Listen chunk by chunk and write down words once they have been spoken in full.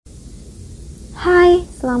Hai,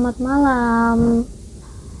 selamat malam.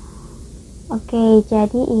 Oke,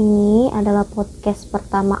 jadi ini adalah podcast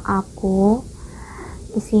pertama aku.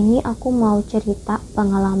 Di sini aku mau cerita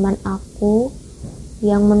pengalaman aku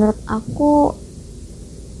yang menurut aku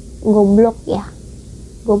goblok ya.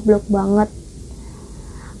 Goblok banget.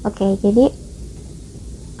 Oke, jadi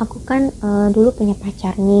aku kan dulu punya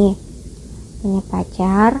pacar nih. Punya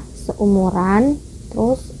pacar seumuran,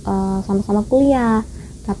 terus sama-sama kuliah,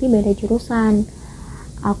 tapi beda jurusan.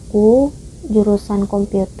 Aku jurusan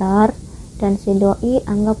komputer dan si doi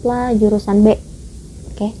anggaplah jurusan B.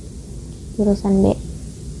 Oke, jurusan B.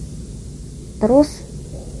 Terus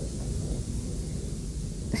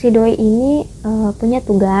si doi ini punya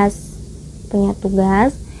tugas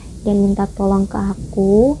dan minta tolong ke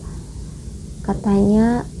aku.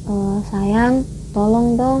 Katanya, sayang,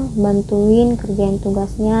 tolong dong bantuin kerjain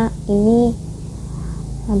tugasnya ini.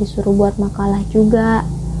 Disuruh buat makalah juga.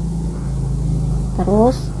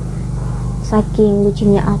 Terus saking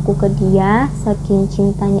lucunya aku ke dia, saking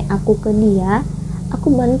cintanya aku ke dia,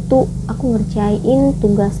 aku bantu, aku ngerjain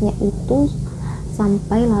tugasnya itu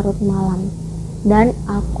sampai larut malam, dan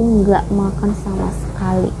aku nggak makan sama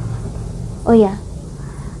sekali. Oh ya,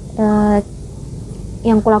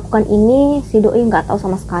 yang kulakukan ini si doi nggak tahu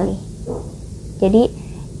sama sekali. Jadi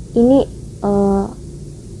ini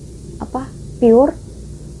pure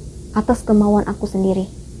atas kemauan aku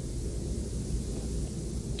sendiri.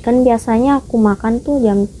 Kan biasanya aku makan tuh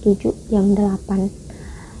jam 7, jam 8.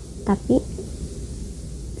 Tapi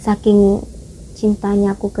saking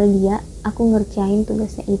cintanya aku ke dia, aku ngerjain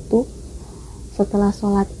tugasnya itu setelah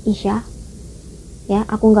sholat isya. Ya,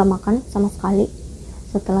 aku gak makan sama sekali.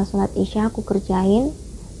 Setelah sholat isya aku kerjain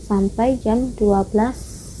sampai jam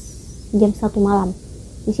 12, jam 1 malam.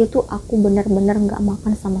 Di situ aku benar-benar gak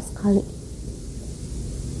makan sama sekali.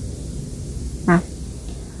 Nah,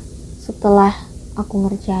 setelah aku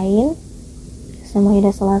ngerjain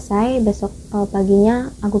semuanya udah selesai, besok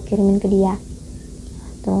paginya aku kirimin ke dia.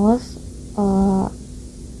 Terus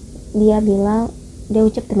dia bilang, dia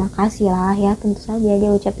ucap terima kasih lah ya, tentu saja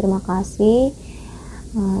dia ucap terima kasih.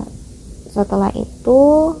 Setelah itu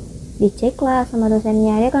dicek lah sama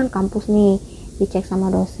dosennya, dia kan kampus nih, dicek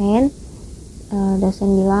sama dosen.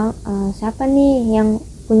 Dosen bilang, siapa nih yang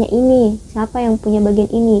punya ini, siapa yang punya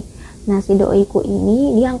bagian ini. Nah, si doiku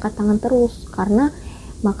ini dia angkat tangan terus karena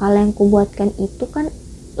makalah yang kubuatkan itu kan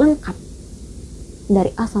lengkap dari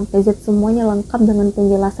A sampai Z, semuanya lengkap dengan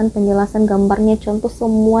penjelasan gambarnya, contoh,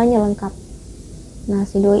 semuanya lengkap. Nah,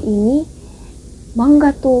 si doi ini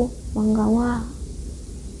bangga, wah,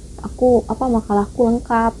 makalahku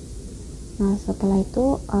lengkap. Nah, setelah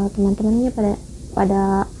itu teman-temannya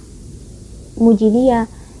pada muji dia,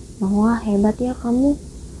 wah, hebat ya kamu,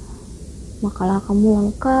 makalah kamu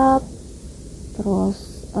lengkap. Terus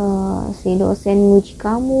si dosen muji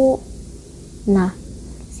kamu. Nah,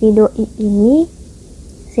 si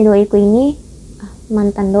doiku ini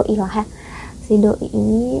mantan doi lah ya. Si doi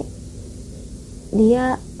ini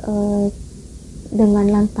dia dengan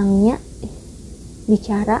lantangnya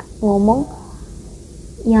bicara, ngomong,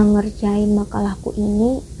 yang ngerjain makalahku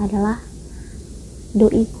ini adalah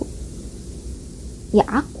doiku. Ya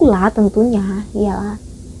aku lah tentunya, iyalah.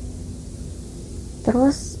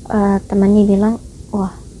 Terus temannya bilang,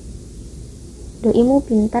 wah, doimu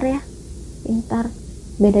pintar ya, pintar,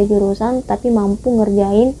 beda jurusan tapi mampu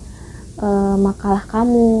ngerjain makalah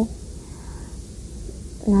kamu.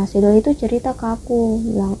 Nah, si doi itu cerita ke aku,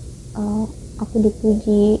 bilang, aku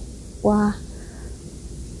dipuji, wah,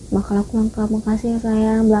 makalahku lengkap, makasih ya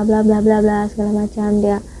sayang, bla bla bla bla bla segala macam.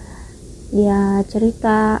 Dia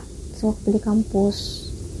cerita sewaktu di kampus.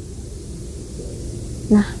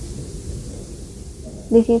 Nah,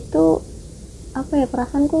 di situ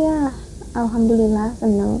perasaanku ya, alhamdulillah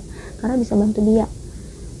senang karena bisa bantu dia.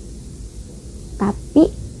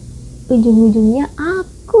 Tapi ujung-ujungnya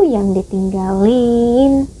aku yang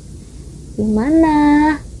ditinggalin. Gimana?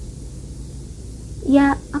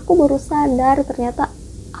 Ya, aku baru sadar ternyata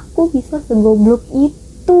aku bisa segoblok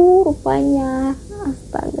itu rupanya.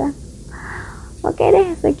 Astaga. Oke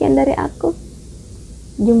deh, sekian dari aku.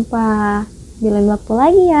 Jumpa di lain waktu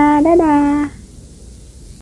lagi ya. Dadah.